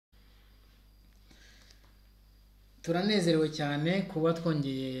turanezerewe cyane kuba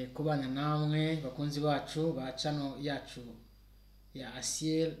twongeye kubana namwe bakunzi bacu ba channel yacu ya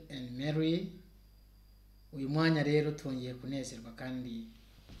Assiel and Mary. Uyu mwanya rero twongeye kunezerwa kandi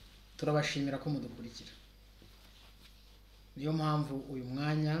turabashimira ko mudukurikira. Niyo mpamvu uyu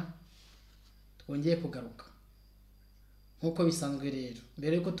mwanya twongeye kugaruka. Nkuko bisanzwe rero,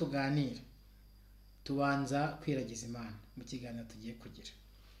 mbere yuko tuganira tubanza kwiragiza Imana mu kiganiro tugiye kugira.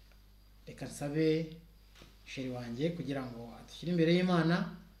 Reka nsabe sheri wanjye kugira ngo adushyire imbere y'Imana,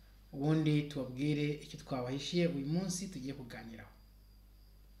 ubundi tubabwire icyo twabahishiye uyu munsi tugiye kuganiraho.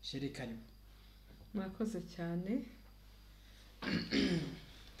 Sheri karibu. Murakoze cyane.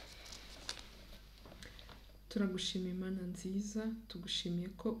 Turagushimiye Imana nziza, tugushimiye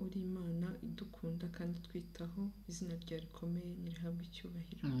ko uri Imana idukunda kandi twitaho, izina ryawe rikomeye nirihabwe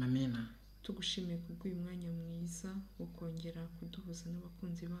icyubahiro. Amen. Tugushimiye kubw'uyu mwanya mwiza wo kongera kuduhuza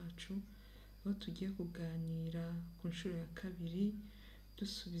n'abakunzi bacu, aho tugiye kuganira ku nshuro ya kabiri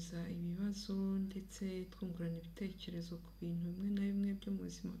dusubiza ibibazo ndetse twungurana ibitekerezo ku bintu bimwe na bimwe byo mu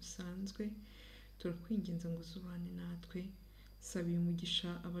buzima busanzwe. Turakwinginze ngo uzubane natwe, sabiye umugisha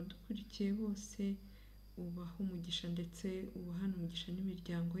abadukurikiye bose, ubaha umugisha ndetse ubahana umugisha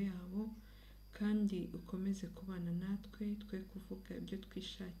n'imiryango yabo, kandi ukomeze kubana natwe, twe kuvuga ibyo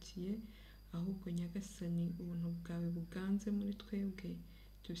twishakiye, ahubwo Nyagasani ubuntu bwawe buganze muri twebwe,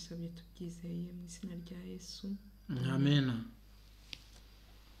 tubisabye tubyizeye mu izina rya Yesu. Amen.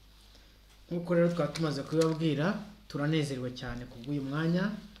 Nkuko rero twaba tumaze kubibabwira, turanezerewe cyane kubw'uyu mwanya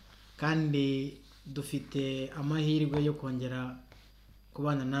kandi dufite amahirwe yo kongera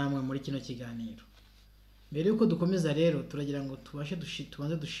kubana namwe muri kino kiganiro. Mbere yuko dukomeza rero turagira ngo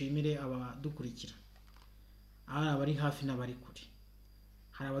tubanze dushimire abadukurikira, abari hafi n'abari kure.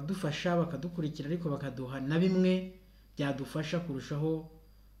 Hari abadufasha bakadukurikira ariko bakaduha na bimwe byadufasha kurushaho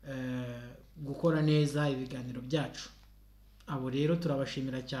gukora neza ibiganiro byacu. Abo rero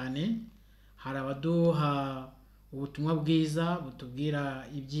turabashimira cyane. Hari abaduha ubutumwa bwiza butubwira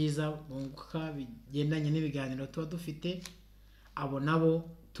ibyiza bunguka bigendanye n'ibiganiro tuba dufite. Abo nabo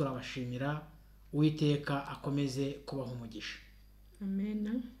turabashimira. Uwiteka akomeze kubaha umugisha.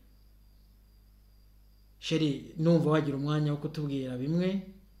 Amen. Sheri, numva wagira umwanya wo kutubwira bimwe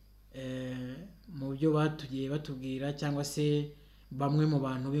mu byo batugiye batubwira, cyangwa se bamwe mu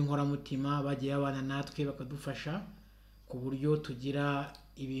bantu b'inkoramutima bagiye babana natwe bakadufasha ku buryo tugira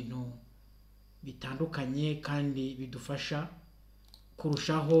ibintu bitandukanye kandi bidufasha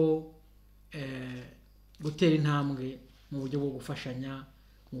kurushaho gutera intambwe mu buryo bwo gufashanya,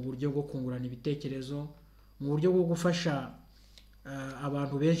 mu buryo bwo kungurana ibitekerezo, mu buryo bwo gufasha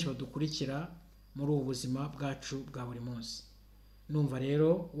abantu benshi badukurikira muri ubu buzima bwacu bwa buri munsi. Numva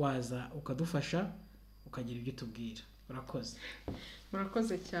rero waza ukadufasha ukagira ibyo tubwira. Murakoze.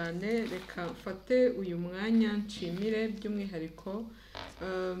 Murakoze cyane. Reka mfate uyu mwanya nshimire by'umwihariko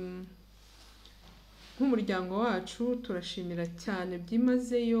nk'umuryango wacu. Turashimira cyane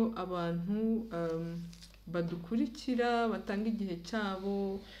byimazeyo abantu badukurikira, batanga igihe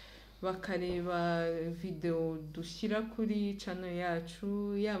cyabo bakareba video dushyira kuri channel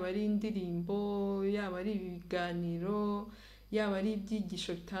yacu, yaba ari indirimbo, yaba ari ibiganiro, yaba ari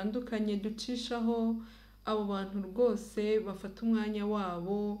ibyigisho bitandukanye ducishaho. Abo bantu rwose bafata umwanya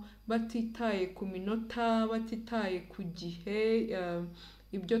wabo batitaye ku minota, batitaye ku gihe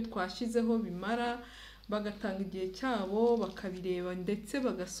ibyo twashyizeho bimara, bagatanga igihe cyabo bakabireba ndetse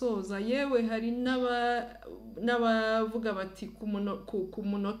bagasoza. Yewe hari n'abavuga bati ku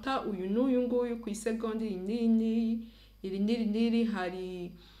munota uyu n'uyu nguyu, ku isegonda iri niri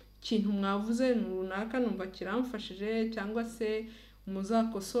hari ikintu mwavuze runaka numva kiramfashije, cyangwa se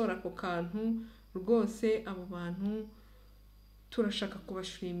muzakosora ako kantu. Rwose abo bantu turashaka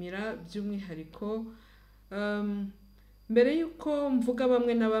kubashimira by'umwihariko. Mbere yuko mvuga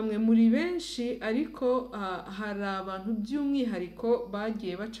bamwe na bamwe, muri benshi ariko hari abantu by'umwihariko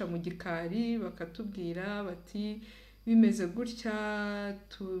bagiye baca mu gikari bakatubwira bati bimeze gutya,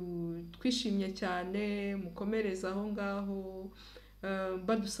 twishimye cyane, mukomereza aho ngaho,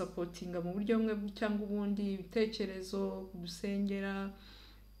 badusapotinga mu buryo bumwe cyangwa ubundi, ibitekerezo, kudusengera.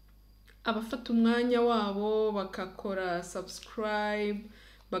 Abafata umwanya wabo bakakora subscribe,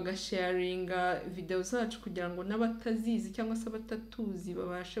 bagasharinga video zacu kugira ngo n'abatazizi cyangwa se abatatuzi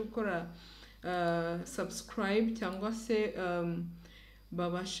babashe gukora subscribe cyangwa se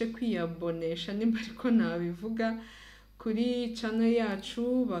babashe kwiyabonesha, nimba ariko nabivuga, kuri channel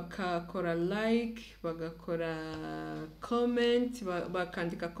yacu, bakakora like, bagakora comment,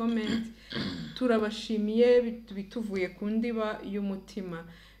 bakandika comment. Turabashimiye bituvuye ku ndiba y'umutima.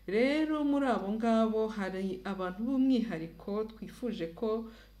 Rero muri abo ngabo hari abantu b'umwihariko twifuje ko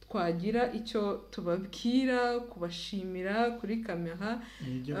twagira icyo tubabwira, kubashimira kuri kamera,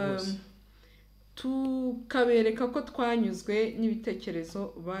 tukabereka ko twanyuzwe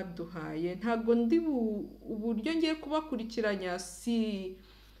n'ibitekerezo baduhaye. Ntabwo ndi uburyo ngiye kubakurikiranya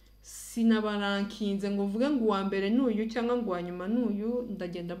sinabarankinze ngo mvuge ngo uwa mbere n'uyu cyangwa ngo uwa nyuma n'uyu,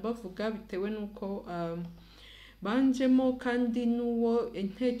 ndagenda mbavuga bitewe n'uko banjemo kandi n'uwo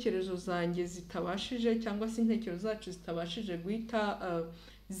intekerezo zanjye zitabashije cyangwa se intekerezo zacu zitabashije guhita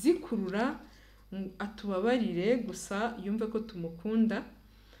zikurura, atubabarire gusa yumve ko tumukunda.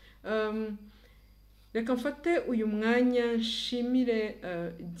 Reka mfate uyu mwanya nshimire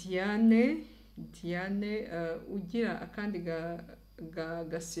Diane ugira akandi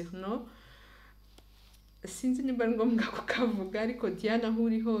gasirno, sinzi niba ari ngombwa kukavuga, ariko Diane aho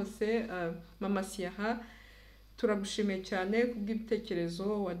uri hose, mama Siaha, turagushimiye cyane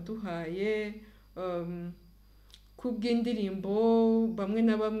kubw'ibitekerezo waduhaye, kubw'indirimbo bamwe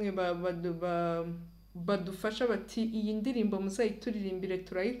na bamwe badufasha bati iyi ndirimbo muzayituririmbire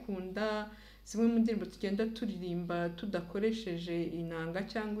turayikunda. Zimwe mu ndirimbo tugenda turirimba tudakoresheje inanga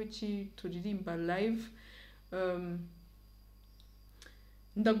cyangwa iki, turirimba live.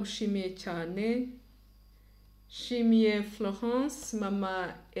 Ndagushimiye cyane. Shimiye Florence,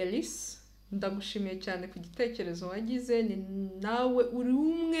 mama Elise, ndagushimiye cyane ku gitekerezo wagize. Ni nawe uri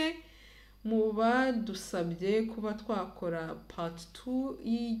umwe mu badusabye kuba twakora part 2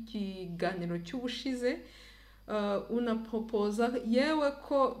 y'ikiganiro cy'ubushize. Unapropoza yewe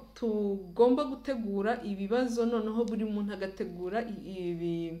ko tugomba gutegura ibibazo, noneho buri muntu agategura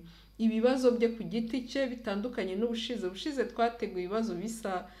ibibazo bye ku giti cye bitandukanye n'ubushize. Ubushize twateguye ibibazo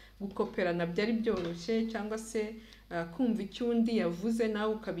bisa gukoperana, byari byoroshye, cyangwa se kumva icyo undi yavuze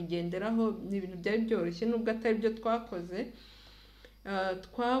nawe ukabigenderaho, ni ibintu byari byoroshye nubwo atari byo twakoze.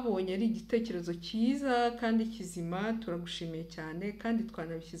 Twabonye ari igitekerezo cyiza kandi kizima, turagushimiye cyane kandi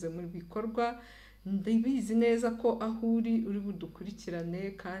twanabishyize mu bikorwa. Ndabizi neza ko aho uri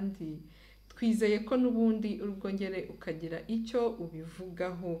budukurikirane kandi twizeye ko n'ubundi uri bwongere ukagira icyo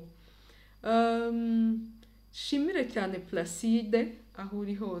ubivugaho. Shimire cyane Placide aho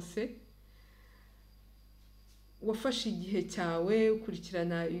uri hose, wafashe igihe cyawe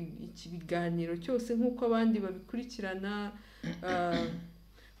ukurikirana iki biganiro cyose nk'uko abandi babikurikirana.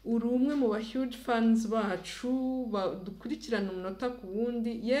 Uri umwe mu huge fans bacu dukurikirana umunota ku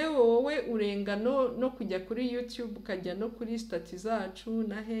wundi. Yewe wowe urenga no kujya kuri YouTube, ukajya no kuri stati zacu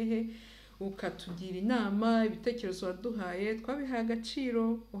na hehe, ukatugira inama, ibitekerezo waduhaye twabihaye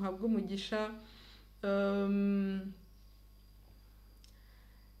agaciro, uhabwe umugisha.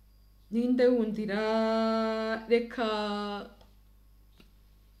 Ninde wundira, reka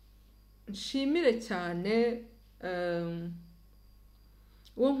nshimire cyane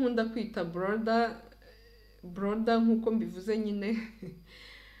uwo nkunda kwita broda nk'uko mbivuze nyine,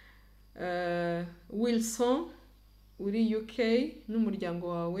 Wilson uri UK n'umuryango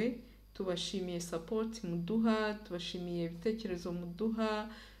wawe. Tubashimiye support muduha, tubashimiye ibitekerezo muduha,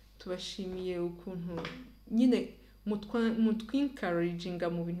 tubashimiye ukuntu nyine mutwincouraginga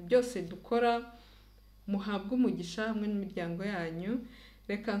mu bintu byose dukora. Muhabwe umugisha hamwe n'imiryango yanyu.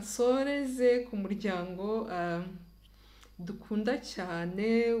 Reka nsoreze ku muryango dukunda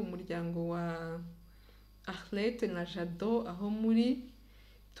cyane, umuryango wa Arlette na Jado aho muri.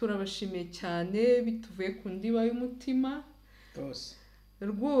 Turabashimiye cyane bituvuye ku ndiba y'umutima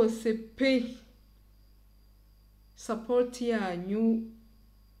rwose pe. Support yanyu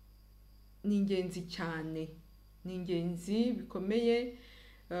ni ingenzi cyane, ni ingenzi bikomeye.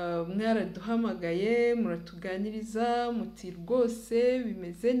 Mwaraduhamagaye muratuganiriza muti rwose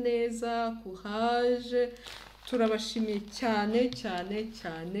bimeze neza, courage. Turabashimiye cyane cyane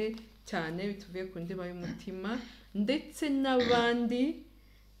cyane cyane bituvuye ku ndiba y'umutima, ndetse n'abandi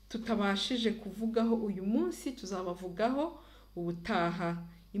tutabashije kuvugaho uyu munsi tuzabavugaho ubutaha.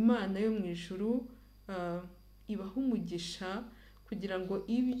 Imana yo mu ijuru ibaha umugisha kugira ngo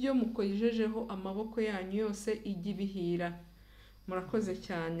ibyo mukojejeho amaboko yanyu yose ijye ibihira. Murakoze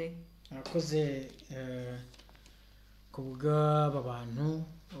cyane. Murakoze kubw'aba bantu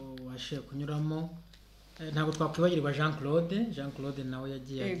washiye kunyuramo. Ntabwo twakwibagirwa Jean Claude nawe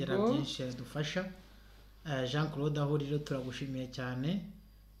yagiye agira byinshi adufasha. Jean Claude aho rero turagushimiye cyane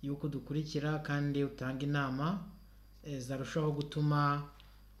yuko dukurikira kandi utanga inama zarushaho gutuma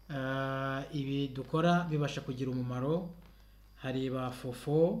ibi dukora bibasha kugira umumaro. Hari ba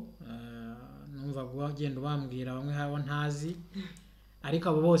Fofo numva bagenda ubambwira bamwe habo ntazi, ariko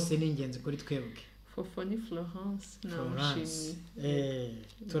abo bose ni ingenzi kuri twebwe. Fofo ni Florence namushimiye.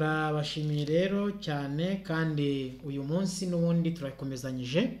 Turabashimiye rero cyane kandi uyu munsi n'ubundi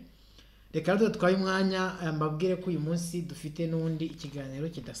turakomezanyije. reka rero twaye umwanya mbabwire ko uyu munsi dufite n'undi ikiganiro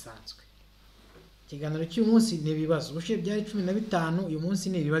kidasanzwe. Ikiganiro cy'uyu munsi ni ibibazo. Ubushize byari 15, uyu munsi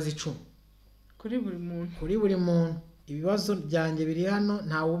ni ibibazo 10 kuri buri muntu. Ibibazo byanjye biri hano,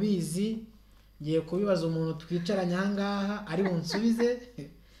 ntawe ubizi. Ngiye kubibaza umuntu twicaranye aha ngaha ari bunsubize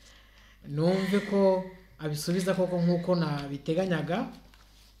numve ko abisubiza koko nkuko nabiteganyaga,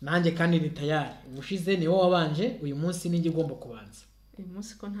 nanjye kandi ni tayari. Ubushize niwo wabanje, uyu munsi ninjye ugomba kubanza. Uyu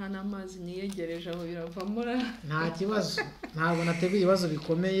munsi ko nta n'amazi niyegereje aho biravamura. Nta kibazo, ntabwo nateguye ibibazo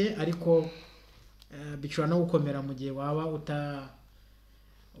bikomeye, ariko bishobora no gukomera mu gihe waba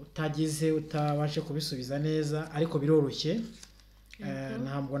utabashe kubisubiza neza, ariko biroroshye.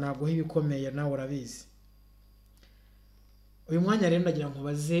 Ntabwo naguha ibikomeye, nawe urabizi. Uyu mwanya rero ndagira ngo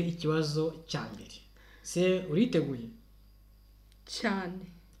nkubaze ikibazo cya mbere. Se uriteguye? Cyane.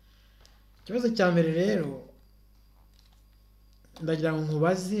 Ikibazo cya mbere rero ndagira ngo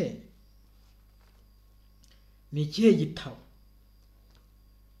nkubaze, ni ikihe gitabo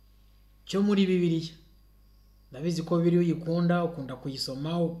cyo muri Bibiliya? Ndabizi ko Bibiliya uyikunda, ukunda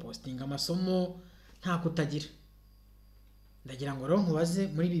kuyisoma, upostinga amasomo nta kutagira. Ndagira ngo rero nkubaze,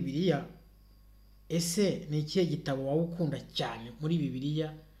 muri Bibiliya ese ni ikihe gitabo waba ukunda cyane muri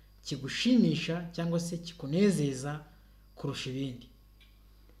Bibiliya, kigushimisha cyangwa se kikunezeza kurusha ibindi?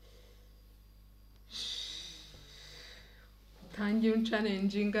 Tangira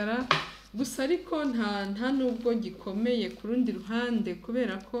unchallengingara, gusa ariko nta nubwo gikomeye ku rundi ruhande,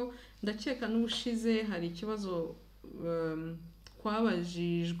 kubera ko ndakeka n'ubushize hari ikibazo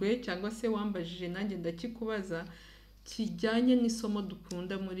twabajijwe cyangwa se wambajije nanjye ndakikubaza, kijyanye n'isomo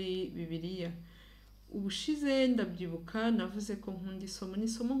dukunda muri Bibiliya. Ubushize ndabyibuka navuze ko nkunda isomo,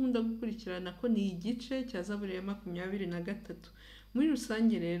 n'isomo nkunda gukurikirana, ko ni igice cya Zaburi ya 23. Muri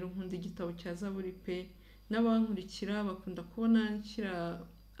rusange rero nkunda igitabo cya Zaburi pe, n'abankurikira bakunda kubona nshyira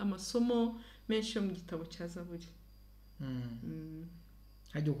amasomo menshi yo mu gitabo cya Zaburi.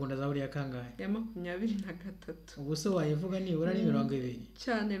 Hajya ukunda Zaburi ya kangahe? Ya 23. Ubu se wayivuga nibura ni 20?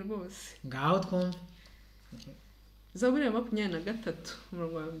 Cyane rwose. Ngaho twumve. Zaburi ya 23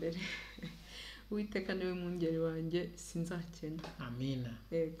 umurongo wa mbere. Uwiteka niwe mwungeri wanjye, sinzakena. Amina.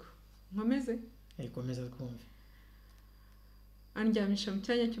 Yego. Nkomeze? Komeza twumve. Andyamisha mu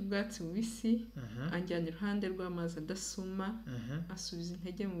cyanya cy'ubwatsi bubisi, anjyana iruhande rw'amazi adasuma, asubiza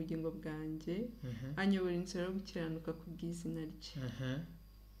intege mu bugingo bwanjye, anyobora inzira yo gukiranuka ku bw'izina rye.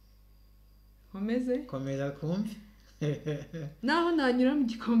 Nkomeze? Komeza twumve. Naho nanyura mu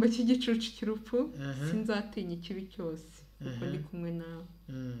gikombe cy'igicucu cy'urupfu, sinzatinya ikibi cyose, kuko ndi kumwe nawe.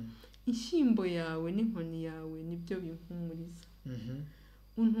 Inshyimbo yawe n'inkoni yawe nibyo bimpumuriza.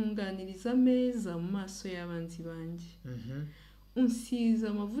 Untunganiriza ameza mu maso y'abanzi banjye. Unsiza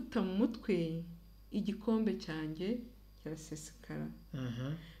amavuta mu mutwe, igikombe cyanjye kirasesekara.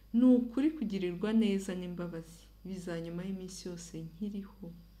 Ni ukuri kugirirwa neza n'imbabazi, bizanyuma y'iminsi yose nkiriho,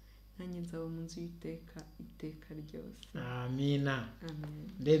 nanjye nzaba mu nzu y'iteka iteka ryose. Amina.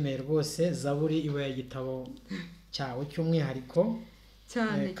 Ndemeye rwose, Zaburi ibaye igitabo cyawe cy'umwihariko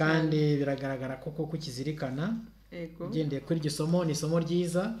cyane, kandi biragaragara ko koko ukizirikana. Ugendeye kuri iryo somo, ni isomo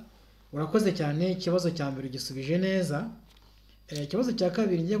ryiza. Urakoze cyane. Ikibazo cya mbere ugisubije neza. Ikibazo cya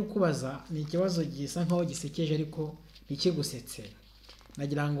kabiri ngiye kukubaza ni ikibazo gisa nkaho gisekeje ariko ntikigusetse.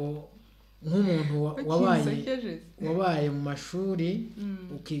 Nagira ngo nk'umuntu wabaye mu mashuri,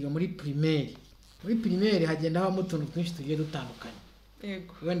 ukiga muri primaire. Muri primaire hagenda habamo utuntu twinshi tugiye dutandukanye.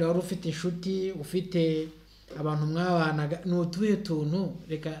 Wenda wari ufite inshuti, ufite abantu mwabanaga, ni utuhe tuntu,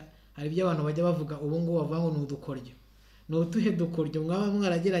 reka hari ibyo abantu bajya bavuga ubu ngubu bavuga ngo ni udukoryo. Ni utuhe dukoryo mwaba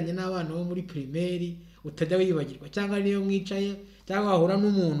mwarageranye n'abana bo muri primaire utajya wibagirwa, cyangwa niyo mwicaye cyangwa wahura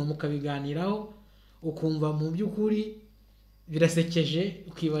n'umuntu mukabiganiraho ukumva mu by'ukuri birasekeje,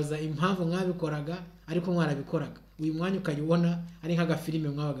 ukibaza impamvu mwabikoraga ariko mwarabikoraga, uyu mwanya ukajya ubona ari nk'agafilime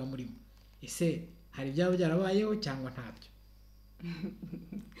mwabaga murimo. Ese hari ibyaba byarabayeho cyangwa ntabyo?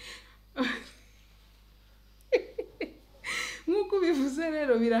 Nk'uko bivuze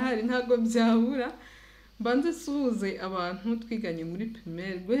rero birahari, ntabwo byabura. Mbanze suhuze abantu twiganye muri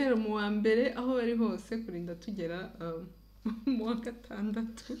primaire guhera mu wa mbere aho bari hose kurinda tugera mu wa 6.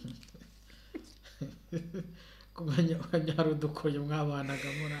 Kumenya hari udukoye mwabanaga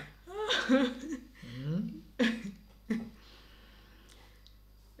mura.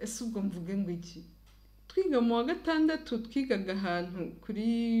 Ese ubwo mvuge ngo iki? Twiga mu wa 6, twigaga ahantu kuri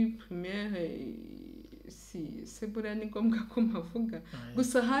primaire, se buriya ni ngombwa ko mpavuga,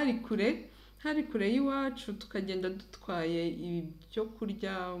 gusa hari kure y'iwacu, tukagenda dutwaye ibyo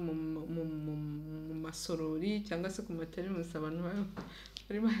kurya mu masorori cyangwa se ku materimusi abantu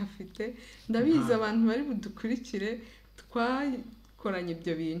bari bayafite. Ndabizi abantu bari budukurikire bakoranye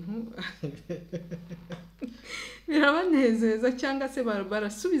ibyo bintu birabanezeza cyangwa se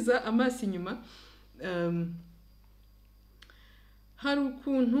barasubiza amaso inyuma. Hari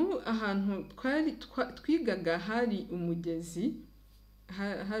ukuntu ahantu twigaga hari umugezi,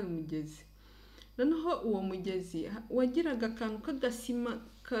 hari umugezi, noneho uwo mugezi wagiraga akantu k'agasima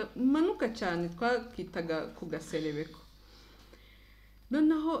kamanuka cyane twakitaga ku gaserebeko.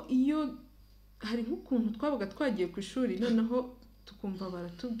 Noneho iyo hari nk'ukuntu twabaga twagiye ku ishuri, noneho tukumva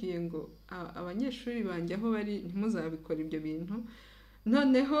baratubwiye ngo abanyeshuri banjye aho bari ntimuzabikora ibyo bintu,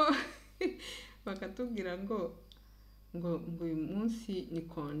 noneho bakatubwira ngo uyu munsi ni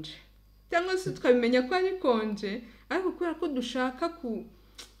konje, cyangwa se tukabimenya ko ari konje, ariko kubera ko dushaka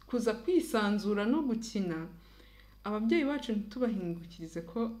kuza kwisanzura no gukina, ababyeyi bacu ntitubahingukirize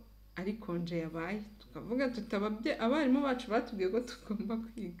ko ari konje yabaye, tukavuga tutababye abarimu bacu batubwiye ko tugomba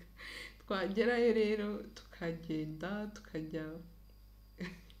kwiga. Twagerayo rero tukagenda tukajya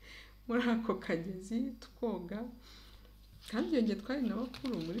muri ako kagezi tukoga, kandi iyo gihe twari na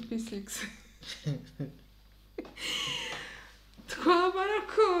bakuru muri P6 twabara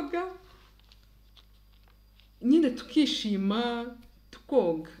koga nyine tukishima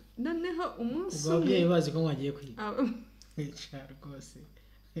tukoga. Noneho umunsi ababyeyi bazi ko mwagiye kwiga rwose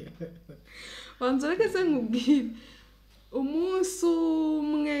banza reka se nkubwire, umunsi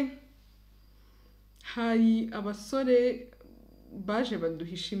umwe hari abasore baje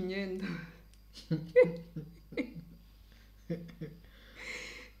baduhisha imyenda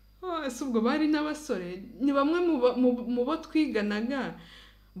si ubwo bari n'abasore, ni bamwe mu bo twiganaga,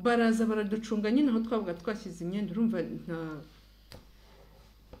 baraza baraducunga nyine aho twavuga twashyize imyenda. Urumva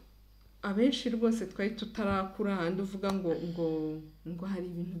abenshi rwose twari tutarakura handi uvuga ngo hari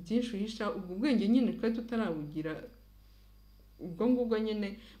ibintu byinshi uhisha, ubwo bwenge nyine twari tutarabugira, ubwo ngubwo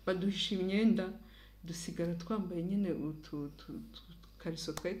nyine baduhisha imyenda, dusigara twambaye nyine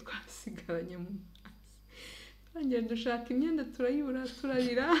utukariso twari twasigaranye mu mazi. Twangiye dushaka imyenda turayibura,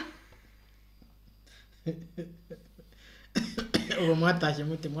 turarira. ubu mwatashye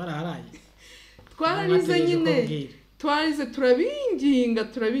mute? Mwaraharaye? Twararize nyine, twarize turabinginga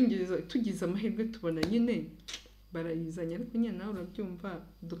tugize amahirwe tubona nyine barayizanye, ariko nyine nawe urabyumva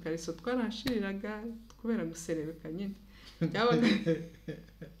udukariso twarashiriraga kubera guserebeka nyine, byabaga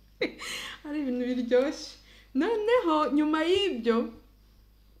ari ibintu biryoshye. Noneho nyuma y'ibyo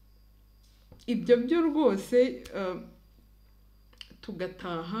byo rwose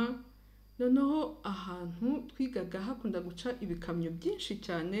tugataha. Noneho ahantu twigaga hakunda guca ibikamyo byinshi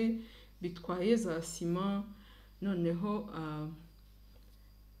cyane bitwaye za sima, noneho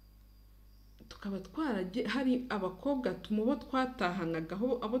tukaba twaragiye, hari abakobwa tumubo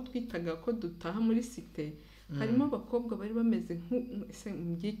twatahanagaho, abo twitaga ko dutaha muri site, harimo abakobwa bari bameze ese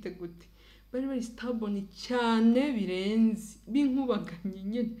mbyite gute, bari bari staboni cyane birenze b'inkubaganye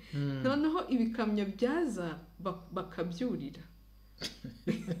nyine. Noneho ibikamyo byaza bakabyurira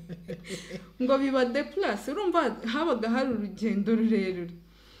ngo biba deplace, urumva habaga hari urugendo rurerure.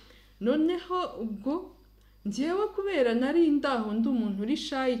 Noneho ubwo njyewe kubera nari ndaho ndi umuntu uri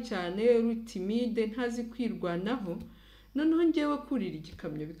shy cyane, uri timide, ntazi kwirwanaho, noneho njyewe kurira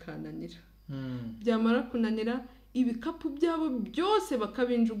igikamyo bikananira, byamara kunanira ibikapu byabo byose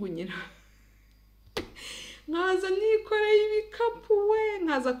bakabinjugunyira, nkaza nikoreye ibikapu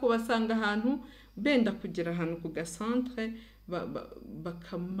nkaza kubasanga ahantu benda kugera ahantu ku gasantre,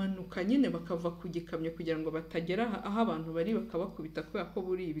 bakamanuka nyine bakava ku gikamyo kugira ngo batagera aho abantu bari, bakabakubita kubera ko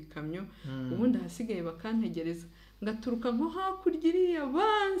buri ibikamyo, ubundi ahasigaye bakantegereza, ngaturuka nko hakurya iriya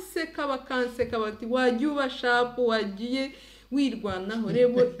banseka bakanseka bati wagiye ubashapu, wagiye wirwanaho,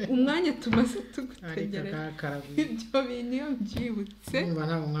 reba umwanya tumaze tugutegereza. Ibyo bintu iyo mbyibutse numva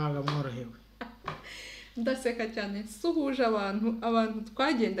ntabwo mwabaga mworohewe. Ndaseka cyane, suhuje abantu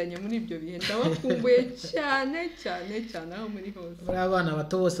twagendanye muri ibyo bihe, ndabakumbuye cyane cyane cyane aho muri hose. Bari abana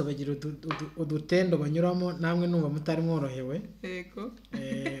bato bose bagira udutendo banyuramo, namwe numva mutari mworohewe. Yego.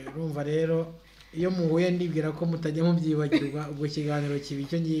 Urumva rero iyo muhuye ndibwira ko mutajya mubyibagirwa, ubwo kiganiro kibi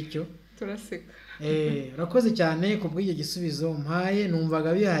icyo ngicyo. Turaseka. Urakoze cyane kubw'icyo gisubizo mpaye,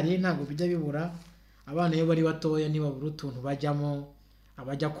 numvaga bihari ntabwo bijya bibura. Abana iyo bari batoya ntibabura utuntu bajyamo,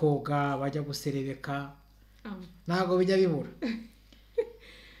 abajya koga, abajya guserebeka, ntabwo bijya bibura.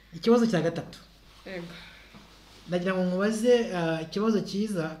 Ikibazo cya gatatu, ndagira ngo nkubaze ikibazo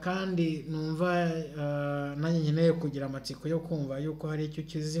cyiza, kandi numva nanjye nkeneye kugira amatsiko yo kumva yuko hari icyo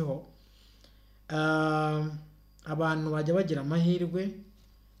kiziho. Abantu bajya bagira amahirwe,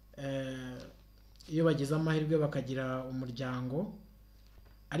 iyo bagize amahirwe bakagira umuryango,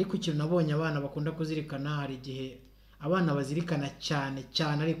 ariko ikintu nabonye abana bakunda kuzirikana, hari igihe abana bazirikana cyane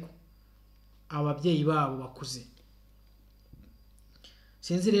cyane ariko ababyeyi babo bakuze.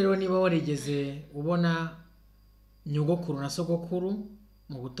 sinzi rero niba warigeze ubona nyogokuru na sogokuru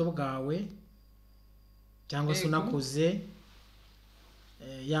mu buto bwawe cyangwa se unakuze,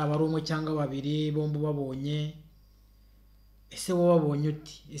 yaba ari umwe cyangwa babiri bombi babonye. Ese wowe wabonye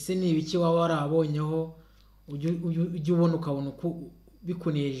uti? Ese ni ibiki waba warabonyeho ujya ubona ukabona uko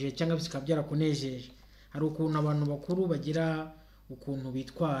bikunejeje cyangwa bikaba byarakunejeje? Hari ukuntu abantu bakuru bagira ukuntu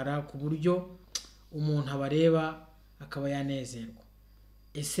bitwara ku buryo umuntu abareba akaba yanezerwa.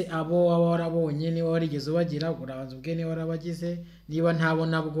 Ese abo waba warabonye niba warigeze ubagira, urabanza ubwe niba warabagize, niba ntabo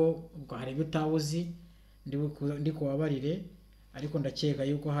nabwo ubwo hari ibyo utabuzi ndi kubabarire, ariko ndakeka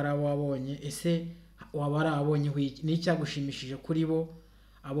yuko hari abo wabonye. Ese waba warabonye ni icyagushimishije kuri bo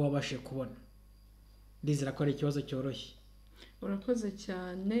abo wabashe kubona? Ndizera ko ari ikibazo cyoroshye. Urakoze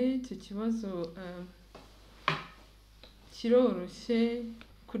cyane. Icyo kibazo kiroroshye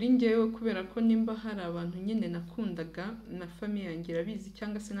kuri njyewe kubera ko nimba hari abantu nyine nakundaga na famiye yanjye irabizi,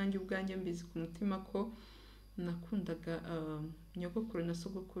 cyangwa se nanjye ubwanjye mbizi ku mutima ko nakundaga nyogokuru na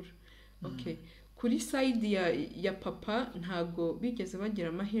sogokuru. Okay, kuri side ya papa ntago bigeze bagira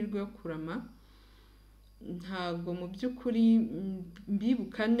amahirwe yo kurama, ntago mu by'ukuri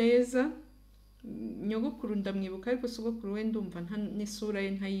mbibuka neza. Nyogokuru ndamwibuka ariko sogokuru we ndumva n'isura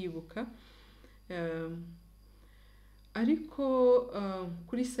ye ntayibuka. Ariko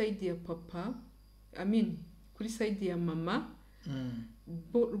kuri side ya papa, kuri side ya mama,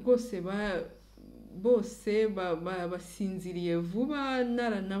 rwose bose basinziriye vuba,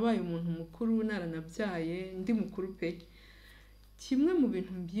 naranabaye umuntu mukuru, naranabyaye ndi mukuru pe. Kimwe mu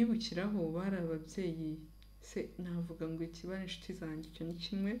bintu mbyibukiraho bari ababyeyi, se navuga ngo iki, bari inshuti zanjye. Icyo ni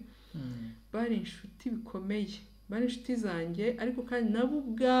kimwe, bari inshuti bikomeye, bari inshuti zanjye, ariko kandi nabo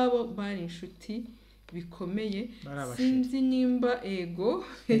ubwabo bari inshuti bikomeye. Sinzi nimba ego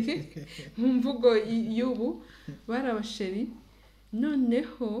mu mvugo y'ubu, bari abasheri.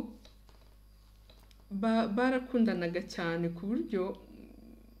 Noneho barakundanaga cyane ku buryo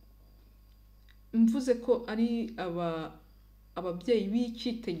mvuze ko ari ababyeyi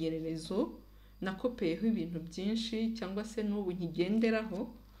b'icyitegererezo nakopeyeho ibintu byinshi, cyangwa se n'ubu nkigenderaho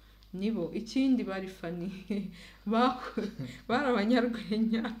nibo. Ikindi bari fani, bari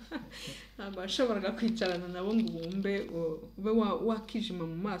abanyarwenya, ntabwo washoboraga kwicarana nabo ngo ube wakijima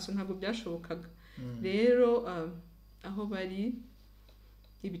mu maso, ntabwo byashobokaga. Rero aho bari,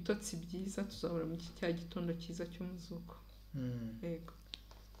 ibitotsi byiza tuzahora mu cya gitondo cyiza cy'umuzuko. Yego.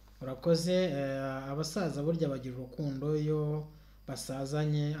 Urakoze. Abasaza burya bagira urukundo iyo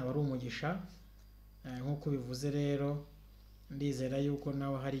basazanye, aba ari umugisha. Nk'uko bivuze rero, ndizera yuko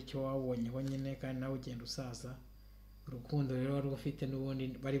nawe hari icyo wabonyeho nyine, kandi nawe ugenda usaza. Urukundo rero wari ufite n'ubundi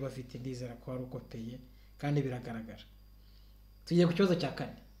bari bafite, ndizera ko wari ukopeye kandi biragaragara. Tugiye ku kibazo cya 4.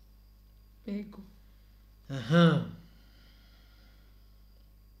 Yego.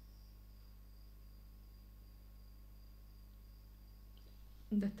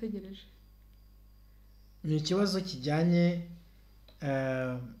 Ndategereje. Ni ikibazo kijyanye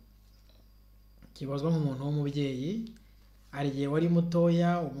kibazwa nk'umuntu w'umubyeyi. Hari igihe wari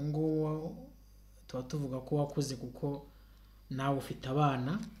mutoya, ubu ngubu tuba tuvuga ko wakuze kuko nawe ufite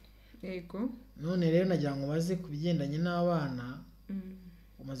abana. Yego. None rero nagira ngo baze ku bigendanye n'abana.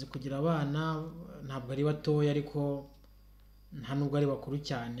 Umaze kugira abana, ntabwo ari batoya ariko nta nubwo ari bakuru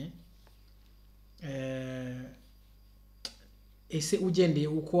cyane. Ese ugendeye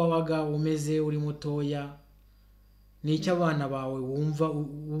uko wabaga umeze uri mutoya, ni icyo abana bawe wumva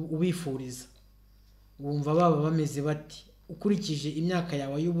ubifuriza? Wumva baba bameze bati ukurikije imyaka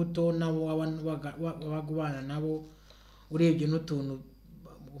yawe y'ubuto nabo wabagubana nabo, urebye n'utuntu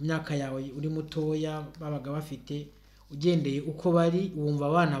mu myaka yawe uri mutoya babaga bafite, ugendeye uko bari, wumva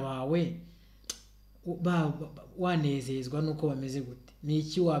abana bawe wanezezwa nuko bameze gute? Ni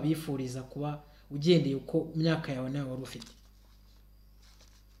iki wabifuriza kuba ugendeye uko imyaka yawe nawe wari ufite?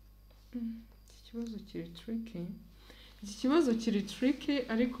 Iki kibazo kiri tricky,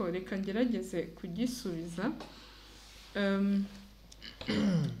 ariko reka ngerageze kugisubiza.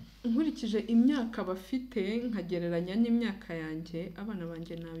 Nkurikije imyaka bafite nkagereranya n'imyaka yanjye, abana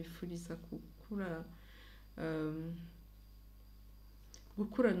banjye nabifuriza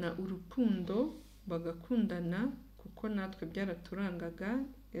gukurana urukundo, bagakundana kuko natwe byaraturangaga.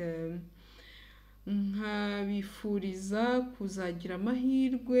 Nkabifuriza kuzagira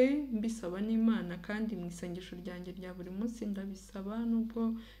amahirwe, mbisaba n'Imana, kandi mu isengesho ryanjye rya buri munsi ndabisaba,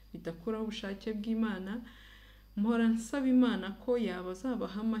 nubwo bidakuraho ubushake bw'Imana. Mpora nsaba Imana ko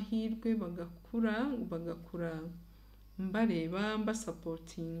yabazabaha amahirwe bagakura mbareba,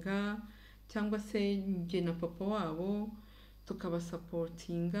 mbasapotinga, cyangwa se njye na papa wabo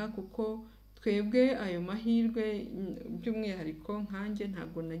tukabasapotinga, kuko twebwe ayo mahirwe by'umwihariko nkanjye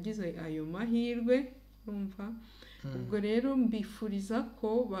ntabwo nagize ayo mahirwe urumva ubwo rero mbifuriza ko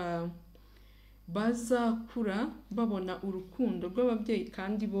bazakura babona urukundo rw'ababyeyi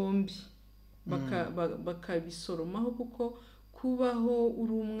kandi bombi bakabisoromaho kuko kubaho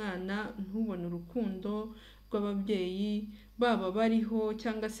uri umwana ntubone urukundo rw'ababyeyi baba bariho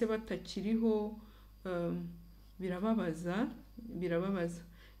cyangwa se batakiriho birababaza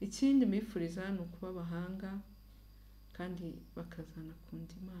ikindi mbifuriza ni ukuba abahanga kandi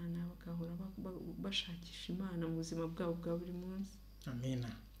bakazanakunda Imana bagahora bashakisha Imana mu buzima bwabo bwa buri munsi. Amina.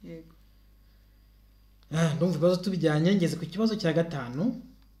 Yego. Ndumva ibibazo tubijyanye ngeze ku kibazo cya 5.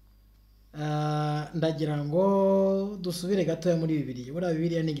 Ndagira ngo dusubire gatoya muri Bibiliya. Buriya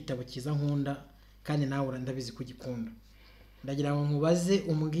Bibiliya ni igitabo cyiza nkunda kandi nawe urandabizi kugikunda. Ndagira ngo nkubaze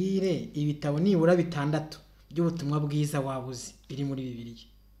umbwire ibitabo nibura 6 by'ubutumwa bwiza wabuze biri muri Bibiliya.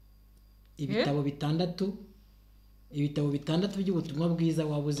 Ibitabo 6 by'ubutumwa bwiza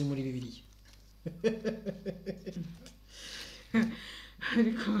wabuze muri Bibiliya.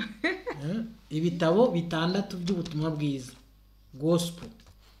 Ariko ibitabo 6 by'ubutumwa bwiza gospel.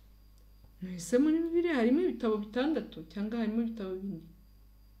 Ese muri Bibiliya harimo ibitabo 6 cyangwa harimo ibitabo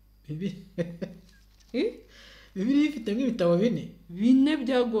 4? Bibiliya ifite nk'ibitabo 4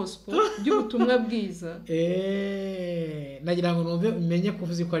 bya gospel by'ubutumwa bwiza. Nagira ngo numve umenye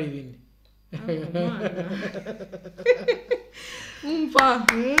kuvuze ko ari 4. Umva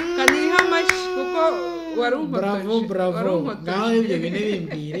kaniha amashi kuko warumva. Bravo ngaho ibyo 4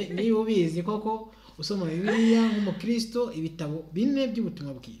 bimbwire niba ubizi koko usoma Bibiliya nk'umukristo ibitabo 4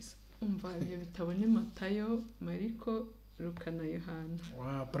 by'ubutumwa bwiza. Umva ibyo bitabo ni Matayo, Mariko, Luka na Yohana.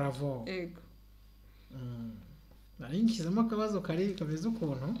 Bravo. Ego. Narinkizamo akabazo kameze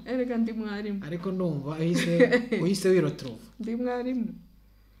ukuntu. Erega ndi mwarimu. Ariko ndumva uhise wirotrova. Ndi mwarimu.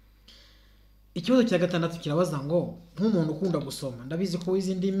 Ikibazo cya 6 kirabaza ngo nk'umuntu ukunda gusoma ndabizi ko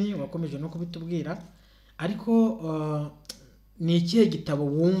wize indimi wakomeje no kubitubwira ariko ni ikihe gitabo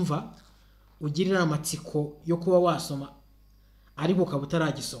wumva ugirira amatsiko yo kuba wasoma ariko ukaba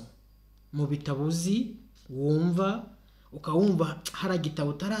utaragisoma mu bitabo uzi wumva ukawumva hari igitabo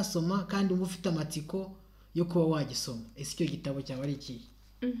utarasoma kandi wumva ufite amatsiko yo kuba wagisoma ese icyo gitabo cyaba ari iki?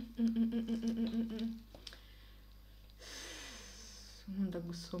 Nkunda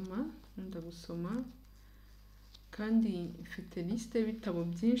gusoma kandi mfite liste y'ibitabo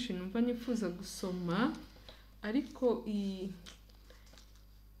byinshi numva nifuza gusoma ariko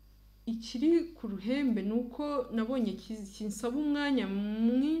ikiri ku ruhembe nuko nabonye kinsaba umwanya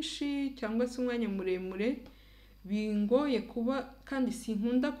mwinshi cyangwa se umwanya muremure bingoye kuba kandi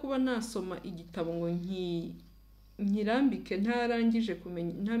sinkunda kuba nasoma igitabo ngo nkirambike ntarangije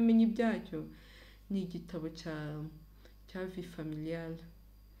kumenya ntamenye ibyacyo ni igitabo cya vie familiale.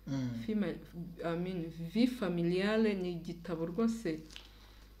 Vie familiale ni igitabo rwose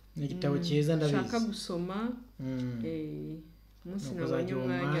ni igitabo cyiza ndabizi shaka gusoma umunsi nabonye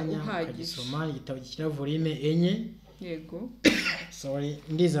umwanya uhagije igitabo gikira volume 4. Yego. Sorry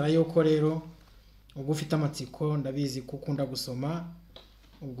ndizera yuko rero ubwo ufite amatsiko ndabizi ko ukunda gusoma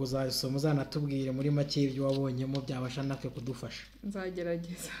ubwo uzasoma uzanatubwire muri make ibyo wabonyemo byabasha natwe kudufasha.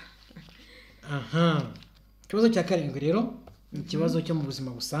 Nzagerageza. Ikibazo cya 7 rero ikibazo cyo mu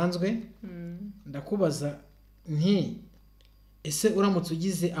buzima busanzwe ndakubaza nti ese uramutse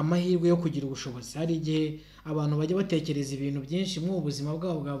ugize amahirwe yo kugira ubushobozi hari igihe abantu bajya batekereza ibintu byinshi mu buzima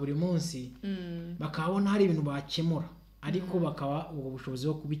bwabo bwa buri munsi bakabona hari ibintu bakemura ariko bakaba ubwo bushobozi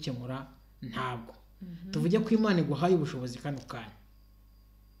bwo kubikemura ntabwo tuvuge ko Imana iguhaye ubushobozi kano kanya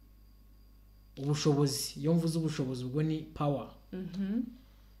ubushobozi iyo mvuze ubushobozi ubwo ni power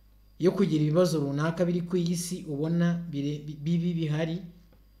yo kugira ibibazo runaka biri ku isi ubona bibi bihari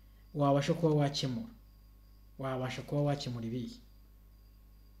wabasha kuba wakemura ibihe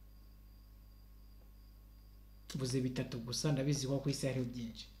tuvuze 3 gusa ndabizi ko ku isi hariho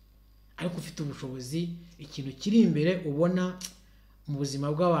byinshi ariko ufite ubushobozi ikintu kiri imbere ubona mu buzima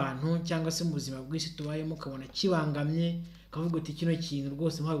bw'abantu cyangwa se mu buzima bw'isi tubayemo ukabona kibangamye kavuga uti kino kintu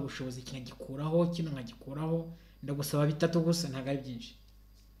rwose mpawe ubushobozi nkagikuraho ndagusaba 3 gusa ntago ari byinshi.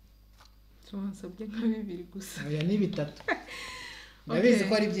 Wansabye nka 2 gusa. Oya ni 3. Ndabizi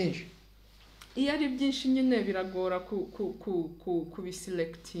ko ari byinshi. Iyo ari byinshi nyine biragora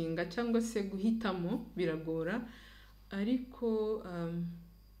kubisilectinga cyangwa se guhitamo biragora ariko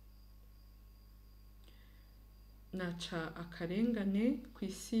naca akarengane ku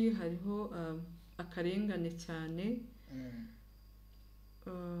isi hariho akarengane cyane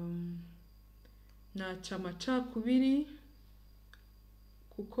naca amacakubiri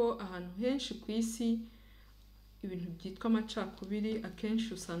kuko ahantu henshi ku isi ibintu byitwa amacakubiri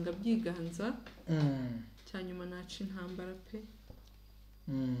akenshi usanga byiganza. Cyanyuma naca intambara pe.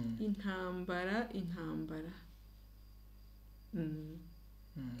 Intambara.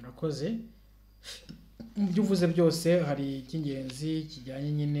 Murakoze. Mu byo uvuze byose hari icy'ingenzi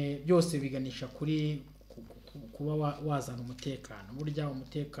kijyanye nyine byose biganisha kuri kuba wazana umutekano. Burya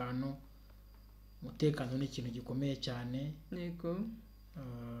umutekano ni ikintu gikomeye cyane. Yego.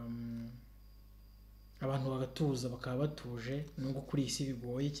 Abantu bagatuza bakaba batuje nubwo kuri isi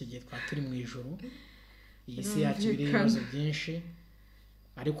bigoye iki gihe twa turi mu ijuru. Iyi si yacu iri ibibazo byinshi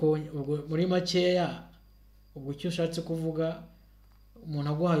ariko muri makeya ubwo icyo ushatse kuvuga umuntu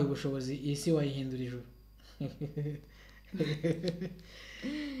aguhaye ubushobozi iyi si wayihindura ijuru.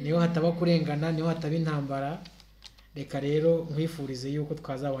 Niho hataba kurengana, niho hataba intambara. Reka rero nkwifurize yuko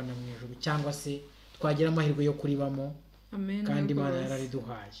twazabana mu ijuru cyangwa se twagira amahirwe yo kuribamo. Amen. Kandi Imana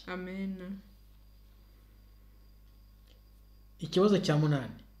yarariduhaye. Amen. Ikibazo cya 8.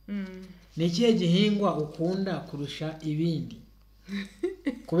 Ni ikihe gihingwa ukunda kurusha ibindi?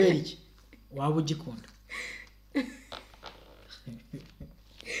 Kubera iki waba ugikunda?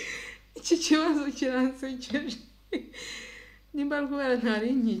 Iki kibazo kiransekeje. Nimba kubera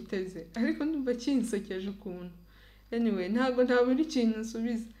ntari nkiteze ariko ndumva kinsekeje ukuntu. Anyway, ntabwo ntaburi ikintu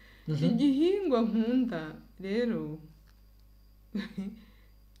nsubiza. Igihingwa nkunda rero.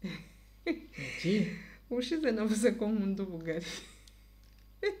 Ubushize navuze ko nkunda ubugari.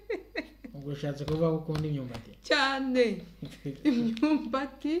 Ubwo ushatse kuvuga ko ukunda imyumbati? Cyane.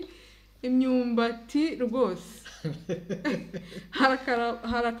 Imyumbati rwose.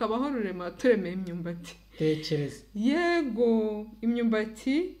 Harakabaho rurema turemeye imyumbati. Tekereza. Yego,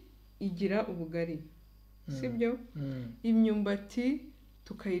 imyumbati igira ubugari. Sibyo? Imyumbati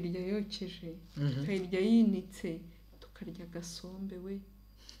tukayirya yokeje, tukayirya yinitse, tukarya gasombe we.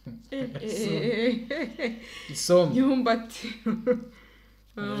 Isombe. Imyumbati.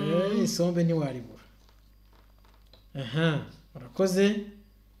 Isombe ntiwaribura. Murakoze.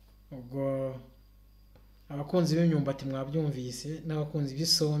 Ubwo abakunzi b'imyumbati mwabyumvise n'abakunzi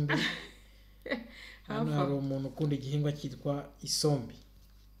b'isombe. Hano hari umuntu ukunda igihingwa cyitwa isombe.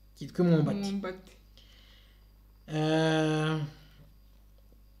 Cyitwa imyumbati.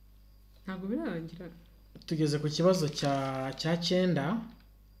 Ntabwo birarangira. Tugeze ku kibazo cya 9.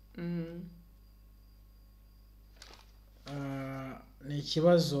 Ni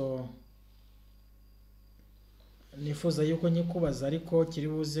ikibazo nifuza yuko nyikubaza ariko kiri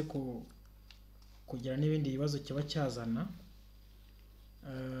buze kugira n'ibindi bibazo kiba cyazana.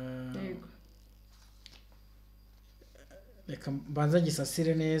 Yego. Reka mbanza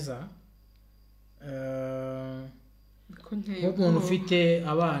gisasire neza. Nk'umuntu ufite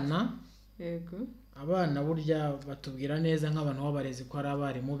abana. Yego. Abana burya batubwira neza nk'abantu b'abarezi ko ari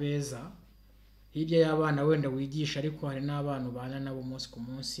abarimu beza. Hirya y'abana wenda wigisha ariko hari n'abana ubana nabo umunsi ku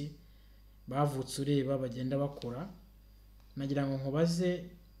munsi bavutse ureba bagenda bakura. Nagira ngo nkubaze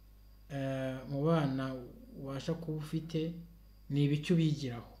mu bana ubasha kuba ufite ni ibiki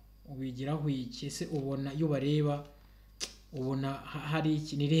ubigiraho iki? Ese ubona iyo bareba ubona hari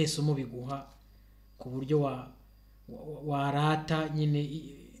iki ni irihe somo biguha ku buryo warata nyine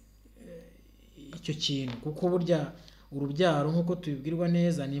icyo kintu? Kuko burya urubyaro nk'uko tubibwirwa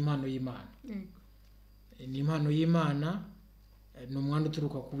neza ni impano y'Imana. Ni impano y'Imana, ni umwana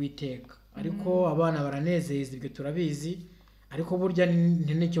uturuka ku Uwiteka. Ariko abana baranezeza, ibyo turabizi, ariko burya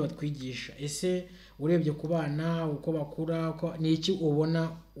ni n'icyo batwigisha. Ese urebye ku bana uko bakura ni iki ubona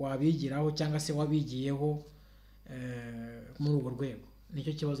wabigiraho cyangwa se wabigiyeho muri urwo rwego?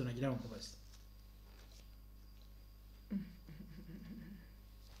 Nicyo kibazo nagira ngo nkubaze.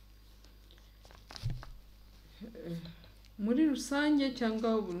 Muri rusange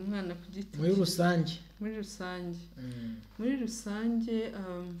cyangwa buri mwana ku giti? Muri rusange. Muri rusange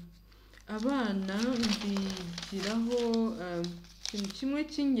abana mbigiraho ikintu kimwe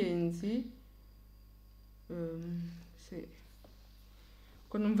cy'ingenzi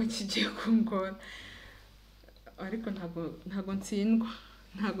ko numva kigiye kungora ariko ntago ntsindwa.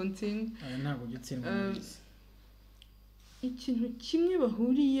 Ntago gitsindwa. Ikintu kimwe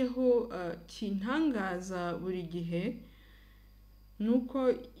bahuriyeho kintangaza buri gihe nuko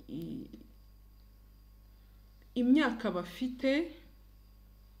imyaka bafite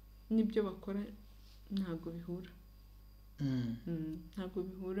n'ibyo bakora ntago bihura. Ntago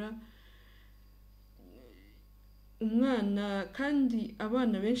bihura. Umwana kandi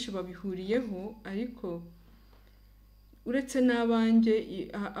abana benshi babihuriyeho ariko uretse n'abanjye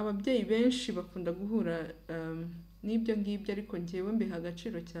ababyeyi benshi bakunda guhura n'ibyo ngibyo ariko njyewe mbiha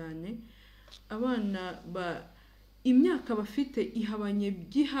agaciro cyane. Abana imyaka bafite ihabanye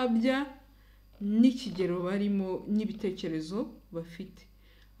by'ihabya n'ikigero barimo n'ibitekerezo bafite.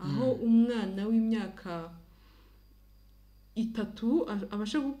 Aho umwana w'imyaka 3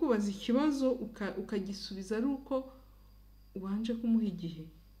 abasha kukubaza ikibazo ukagisubiza ari uko ubanje kumuha igihe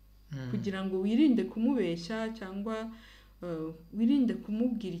kugira ngo wirinde kumubeshya cyangwa wirinde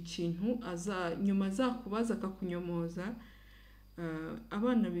kumubwira ikintu nyuma azakubaza akakunyomoza.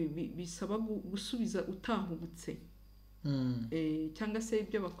 Abana bisaba gusubiza utahubutse cyangwa se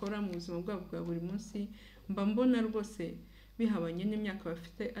ibyo bakora mu buzima bwabo bwa buri munsi. Mba mbona rwose bihabanye n'imyaka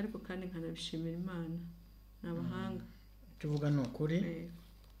bafite, ariko kandi nkanabishimira Imana. N'abahanga tuvuga ni ukuri.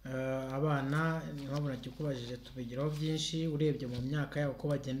 Abana ntibabura kikubajije tubigiraho byinshi. Urebye mu myaka yabo uko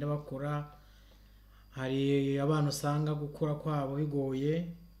bagenda bakura, hari abana usanga gukura kwabo bigoye.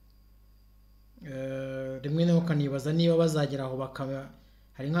 Rimwe na ukanibaza niba bazagera aho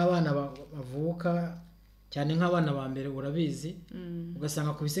hari nk'abana bavuka cyane nk'abana ba mbere urabizi,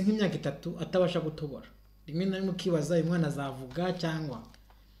 ugasanga kubise nk'imyaka 3 atabasha gutobora. Rimwe na rimwe ukibaza uyu mwana azavuga cyangwa,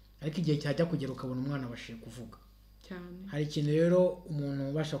 ariko igihe cyajya kugera ukabona umwana abashije kuvuga. Hari ikintu rero umuntu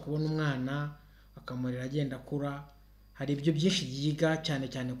ubasha kubona umwana akamurera agenda akura, hari ibyo byinshi yiga cyane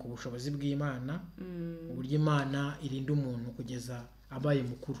cyane ku bushobozi bw'Imana, uburyo Imana irinda umuntu kugeza abaye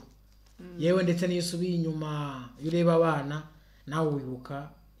mukuru. Yewe ndetse n'iyo usubiye inyuma iyo ureba abana nawe wibuka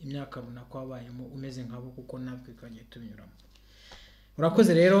imyaka runaka wabayemo umeze nkabo, kuko natwe twagiye tubinyuramo.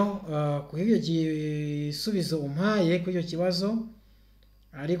 Urakoze rero ku icyo gisubizo umpaye kuri icyo kibazo,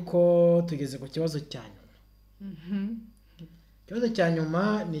 ariko tugeze ku kibazo cya nyuma. Ikibazo cya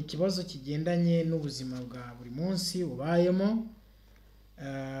nyuma ni ikibazo kigendanye n'ubuzima bwa buri munsi ubayemo.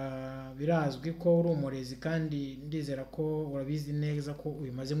 Birazwi ko uri umurezi kandi ndizera ko urabizi neza ko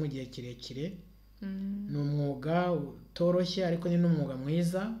ubimaze mu gihe kirekire. Ni umwuga utoroshye, ariko ni n'umwuga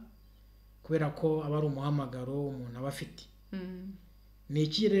mwiza kubera ko aba ari umuhamagaro umuntu aba afite. Ni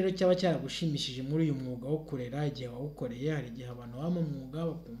iki rero cyaba cyaragushimishije muri uyu mwuga wo kurera igihe wawukoreye? Hari igihe abantu baba mu mwuga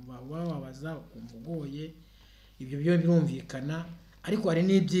bakumva wababaza, bakumva ugoye, ibyo byo birumvikana, ariko hari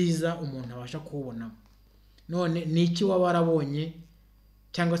n'ibyiza umuntu abasha kuwubonamo. None ni iki waba warabonye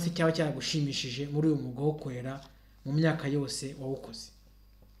cyangwa se cyaba cyaragushimishije muri uyu mwuga wo kurera mu myaka yose wawukoze?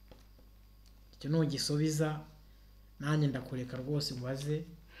 Icyo nugisubiza nanjye ndakureka rwose mubaze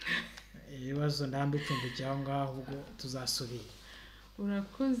ibibazo ndambicumbikiye aho ngaho, ubwo tuzasubira.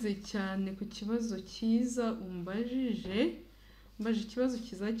 Urakoze cyane ku kibazo cyiza umbajije. Ikibazo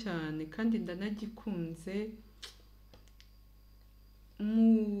cyiza cyane kandi ndanagikunze. Mu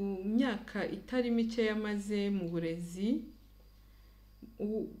myaka itari mike yamaze mu burezi,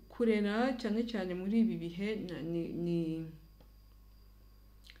 kurera cyane cyane muri ibi bihe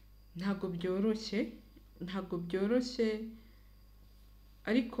ntabwo byoroshye,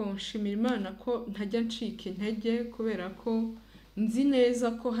 ariko nshimira Imana ko ntajya ncika intege, kubera ko nzi neza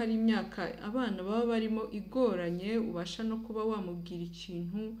ko hari imyaka abana baba barimo igoranye, ubasha no kuba wamubwira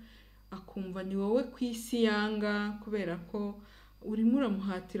ikintu akumva ni wowe ku isi yanga, kubera ko urimo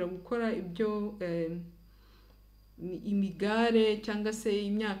uramuhatira gukora ibyo imigare cyangwa se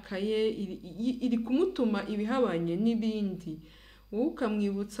imyaka ye iri kumutuma ibihabanye n'ibindi. Wowe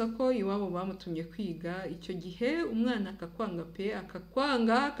ukamwibutsa ko iwabo bamutumye kwiga, icyo gihe umwana akakwanga pe,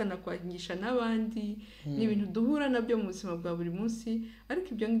 akakwanga akanakwangisha n'abandi. Ni ibintu duhura nabyo mu buzima bwa buri munsi, ariko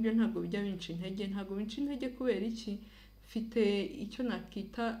ibyo ngibyo ntabwo bijya binca intege. Kubera iki? Mfite icyo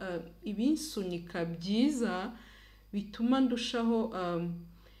nakita ibinsunika byiza bituma ndushaho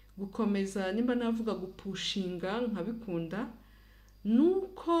gukomeza, nimba navuga gupushinga nkabikunda.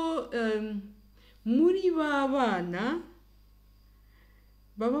 Nuko muri ba bana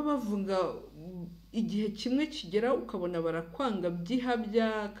baba bavuga igihe kimwe kigera ukabona barakwanga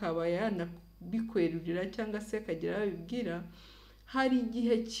byihabya, akaba yanabikwerurira cyangwa se akagira abibwira. Hari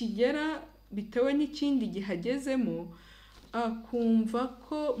igihe kigera bitewe n'ikindi gihagezemo, akumva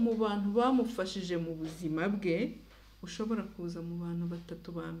ko mu bantu bamufashije mu buzima bwe ushobora kuza mu bantu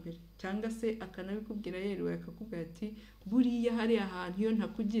 3 ba mbere, cyangwa se akanabikubwira yeruwe akakubwira ati buriya hari ahantu iyo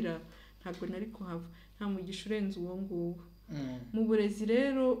ntakugira ntabwo nari kuhava, nta mugisha urenze uwo nguwo. Mu burezi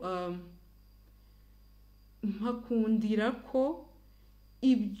rero mpakundira ko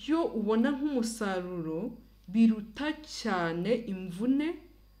ibyo ubona nk'umusaruro biruta cyane imvune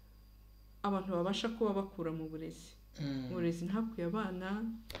abantu babasha kuba bakura mu burezi. Uburezi ntakuye abana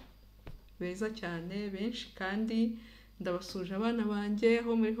beza cyane benshi, kandi ndabasuje abana banjye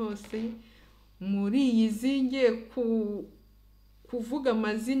aho muri hose. Muri iyi zingiye kuvuga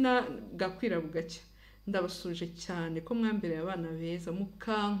amazina gakwira bugacya, ndabasuje cyane ko mwambereye abana beza,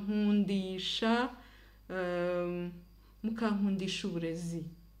 mukankundisha uburezi,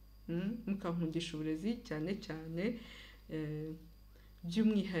 mukankundisha uburezi cyane cyane.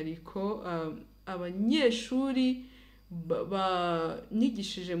 By'umwihariko abanyeshuri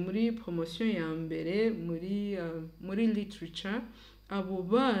nigishije muri promotion ya mbere muri literature. Abo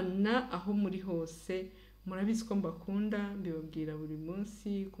bana aho muri hose murabizi ko mbakunda, mbibabwira buri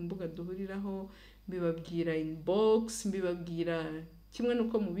munsi ku mbuga duhuriraho, mbibabwira inbox, mbibabwira kimwe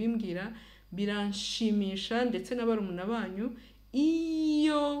nuko mubimbwira. Biranshimisha ndetse n'abarumuna banyu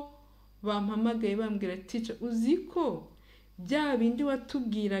iyo bampamagaye bambwira teacher, uziko bya bindi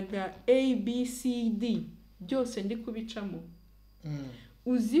watubwiraga ABCD byose ndi kubicamo,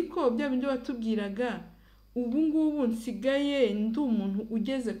 uziko bya bindi watubwiraga ubu ngubu nsigaye ndi umuntu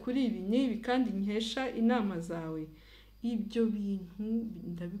ugeze kuri ibi n'ibi kandi nkesha inama zawe. Ibyo bintu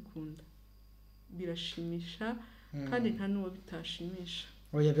ndabikunda, birashimisha kandi nta n'uwo bitashimisha.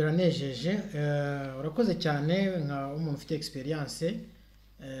 Oya, biranejeje. Urakoze cyane nka umuntu ufite experience.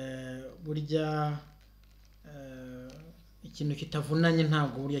 Burya ikintu kitavunanye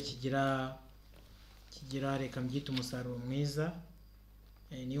ntabwo burya kigira reka mbyita umusaruro mwiza.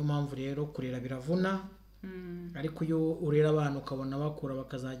 Niyo mpamvu rero kurera biravuna, ariko iyo urera abantu ukabona bakura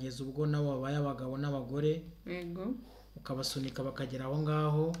bakazageza ubwo nabo babaye abagabo n'abagore, yego, ukabasunika bakagera aho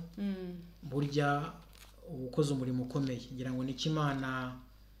ngaho, burya ukoze umurimo ukomeye. Ngira ngo n'ikimana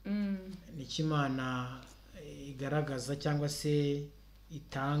igaragaza cyangwa se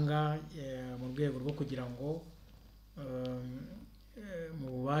itanga mu rwego rwo kugira ngo mu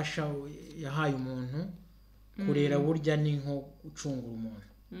bubasha yahaye umuntu kurera burya ni nko gucungura umuntu.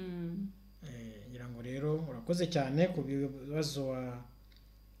 Ngira ngo rero urakoze cyane ku bibazo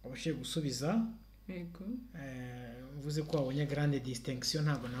wabashije gusubiza. Yego. Mvuze ko wabonye grande distinction,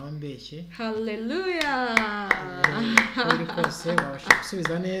 ntabwo nawe mbeshye. Hallelujah. Uri kose wabashije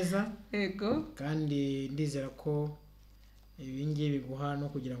gusubiza neza. Yego. Kandi ndizera ko ibi ngibi biguha no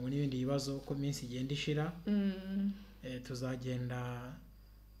kugira ngo n'ibindi bibazo uko iminsi igenda ishira tuzagenda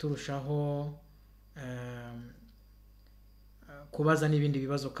turushaho kubaza n'ibindi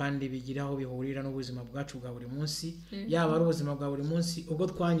bibazo kandi bigira aho bihurira n'ubuzima bwacu bwa buri munsi. Yaba ari ubuzima bwa buri munsi ubwo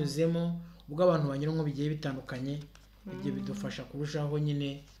twanyuzemo, ubwo abantu banyuramo bigiye bitandukanye. Ibyo bidufasha kurushaho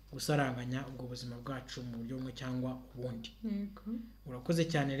nyine gusaranganya ubwo buzima bwacu mu buryo bumwe cyangwa ubundi. Urakoze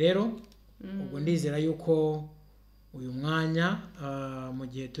cyane rero. Ubwo ndizera yuko uyu mwanya mu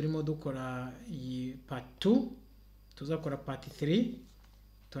gihe turimo dukora iyi part 2 tuzakora part 3,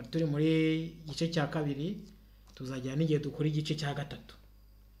 turi muri igice cya kabiri, tuzajya n'igihe dukora igice cya gatatu.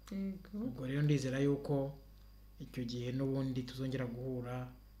 Ubwo rero ndizera yuko icyo gihe n'ubundi tuzongera guhura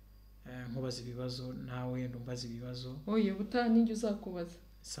nkubaza ibibazo nawe ndumbaza ibibazo. Oye, ubutaha ninjye uzakubaza.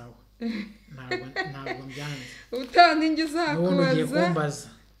 Sawa. Ntabwo mbyanze. Ubutaha ninjye uzakubaza.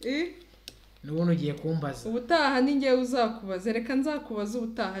 N'ubundi ugiye kumbaza. Ubutaha ninjye uzakubaza. Reka nzakubaza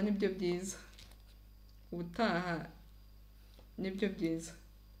ubutaha, nibyo byiza. Ubutaha nibyo byiza.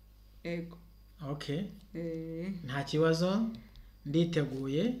 Ego. Okay. Nta kibazo,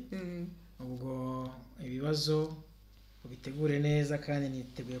 nditeguye. Ubwo ibibazo ubitegure neza kandi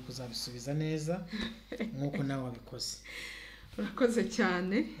niteguye kuzabisubiza neza nk'uko nawe wabikoze. Urakoze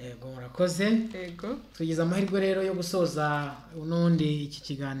cyane. Yego, murakoze. Yego. Tugize amahirwe rero yo gusoza n'undi iki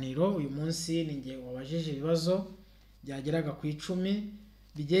kiganiro. Uyu munsi ninjye wabajije ibibazo byageraga ku 10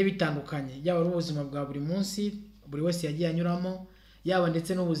 bigiye bitandukanye, yaba ari ubuzima bwa buri munsi buri wese yagiye anyuramo, yaba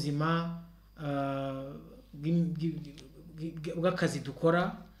ndetse n'ubuzima bw'akazi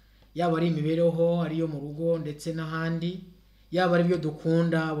dukora, yaba ari imibereho ariyo mu rugo ndetse n'ahandi, yaba ari byo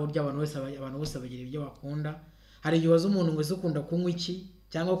dukunda. Burya abantu bose bagira ibyo bakunda. Hari igihe waza umuntu ngo ukunda kunywa iki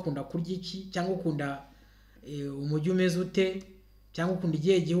cyangwa ukunda kurya iki cyangwa ukunda umujyi umeze ute cyangwa ukunda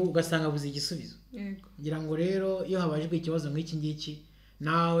igihe gihu, ugasanga abuze igisubizo. Ngira ngo rero iyo habajwe ikibazo nk'iki ngiki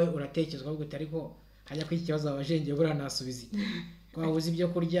nawe uratekerezwa gute, ariko hajya ku iki kibazo abajengeye buriya nasubiza iki? Ko wabuze ibyo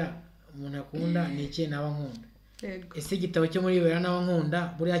kurya umuntu akunda ni iki naba nkunda? Ese igitabo cyo muri bibera naba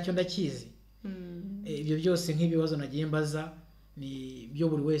nkunda buriya cyo ndakizi? Ibyo byose nk'ibibazo nagiye mbaza ni byo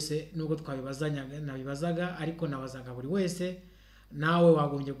buri wese nubwo nabibazaga ariko nabazaga buri wese, nawe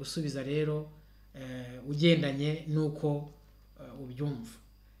wagombye gusubiza rero ugendanye nuko ubyumva.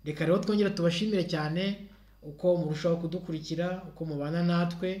 Reka rero twongera tubashimire cyane uko murushaho kudukurikira, uko mubana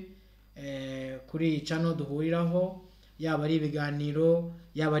natwe kuri iyi channel duhuriraho, yaba ari ibiganiro,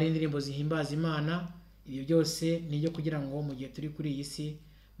 yaba ari indirimbo zihimbaza Imana. Ibyo byose ni ibyo kugira ngo mu gihe turi kuri iyi si,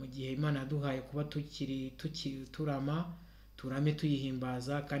 mu gihe Imana yaduhaye kuba turame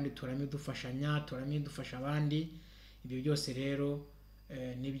tuyihimbaza kandi turame dufashanya, turame dufasha abandi. Ibyo byose rero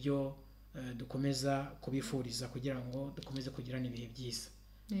nibyo dukomeza kubifuriza kugira ngo dukomeze kugirana ibihe byiza.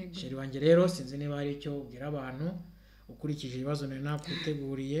 Sheri wanjye rero sinzi niba hari icyo ubwira abantu ukurikije ibibazo nari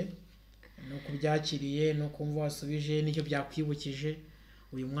nakuteguriye no kubyakiriye no kumva wasubije n'icyo byakwibukije,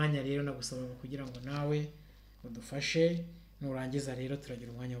 uyu mwanya rero nagusaba kugira ngo nawe udufashe, nurangiza rero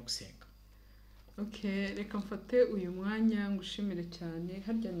turagira umwanya wo gusenga. Okay, reka mfate uyu mwanya ngushimire cyane.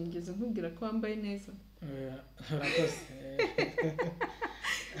 Harya nigeze nkubwira ko wambaye neza? Murakoze.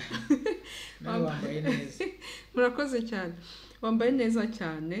 Nawe wambaye neza. Murakoze cyane. Wambaye neza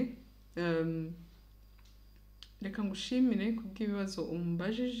cyane. Reka ngushimire kubw'ibibazo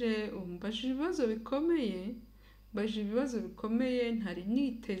umbajije ibibazo bikomeye. Mbajije ibibazo bikomeye ntari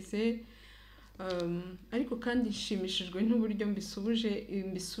niteze. Ariko kandi nshimishijwe n'uburyo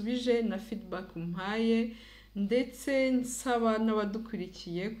mbisubije na feedback umpaye, ndetse nsaba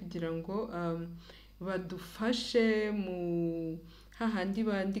n'abadukurikiye kugira ngo badufashe mu hahandi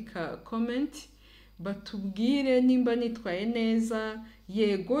bandika comment, batubwire nimba nitwaye neza.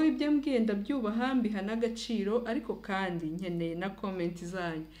 Yego ibyo mbwiye ndabyubaha, mbiha n'agaciro, ariko kandi nkeneye na comment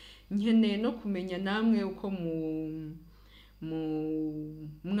zanyu, nkeneye no kumenya namwe uko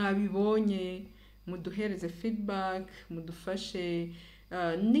mwabibonye. Muduhereze feedback, mudufashe.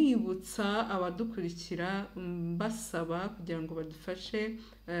 Nibutsa abadukurikira mbasaba kugira ngo badufashe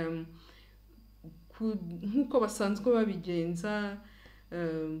nk'uko basanzwe babigenza,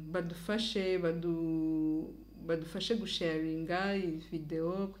 badufashe gusharinga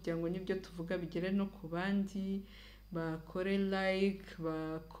video kugira ngo nibyo tuvuga bigere no ku bandi, bakore like,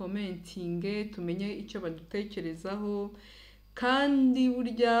 bakomentinge, tumenye icyo badutekerezaho. Kandi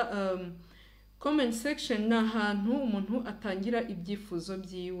burya comment section ni ahantu umuntu atangira ibyifuzo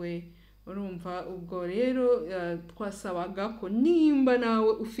byiwe, urumva. Ubwo rero twasabaga ko nimba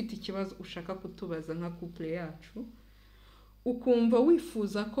nawe ufite ikibazo ushaka kutubaza nka couple yacu, ukumva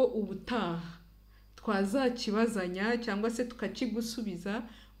wifuza ko ubutaha twazakibazanya cyangwa se tukakigusubiza,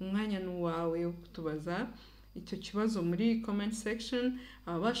 umwanya n'uwawe wo kutubaza icyo kibazo muri comment section.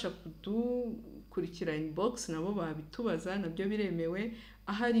 Ababasha kudukurikira inbox nabo babitubaza, nabyo biremewe.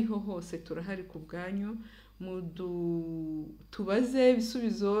 Ahariho hose turahari ku bwanyu. Tubaze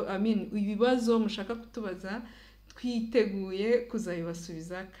ibisubizo, ibibazo mushaka kutubaza, twiteguye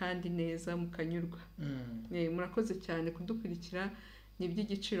kuzabibasubiza kandi neza mukanyurwa. Murakoze cyane kudukurikira, ni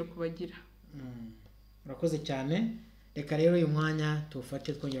iby'igiciro kubagira. Murakoze cyane. Reka rero uyu mwanya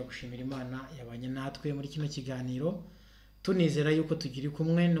tuwufate twongera gushimira Imana yabanye natwe muri kino kiganiro, tunizera yuko tugiri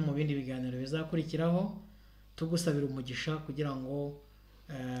kumwe no mu bindi biganiro bizakurikiraho, tugusabira umugisha kugira ngo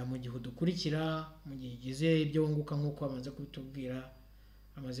mu gihe udukurikira, mu gihe ugize ibyo wunguka nk'uko amaze kubitubwira,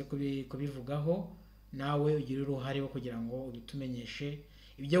 amaze kubivugaho, nawe ugire uruhare wo kugira ngo ubitumenyeshe.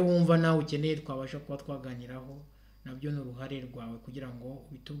 Ibyo wumva nawe ukeneye twabasha kuba twaganiraho, nabyo ni uruhare rwawe kugira ngo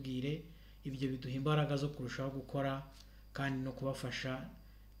ubitubwire. Ibyo biduha imbaraga zo kurushaho gukora kandi no kubafasha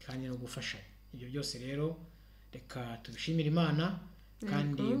kandi no gufashanya. Ibyo byose rero reka tubishimire Imana,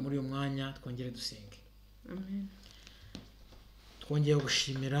 kandi muri uyu mwanya twongere dusenge. Amen. Twongeye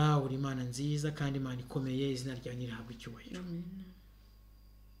gushimira uri Imana nziza kandi Imana ikomeye, izina ryawe nirihabwe icyubahiro.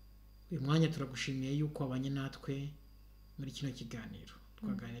 Uyu mwanya turagushimiye yuko wabanye natwe muri kino kiganiro.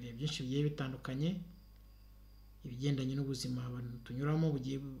 Twaganiriye byinshi bigiye bitandukanye, ibigendanye n'ubuzima abantu tunyuramo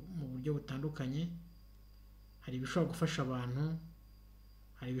bugiye mu buryo butandukanye. Hari ibishobora gufasha abantu,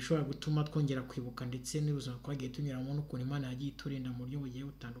 hari ibishobora gutuma twongera kwibuka ndetse n'ubuzima twagiye tunyuramo n'ukuntu Imana yagiye iturinda mu buryo bugiye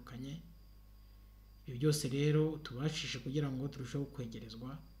butandukanye. Ibyo byose rero tubashishe kugira ngo turusheho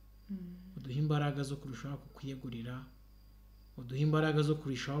kwegerezwa, uduhe imbaraga zo kurushaho kukwiyegurira, uduhe imbaraga zo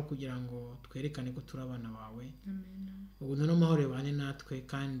kurushaho kugira ngo twerekane ko turi abana bawe. Ubuntu n'amahoro bibane natwe,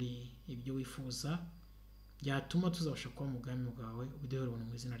 kandi ibyo wifuza byatuma tuzabasha kuba mu bwami bwawe, ubiduhere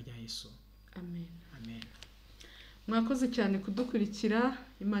mu izina rya Yesu. Amen. Amen. Mwakoze cyane kudukurikira.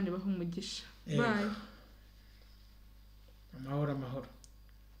 Imana ibahe umugisha. Bye. Amahoro.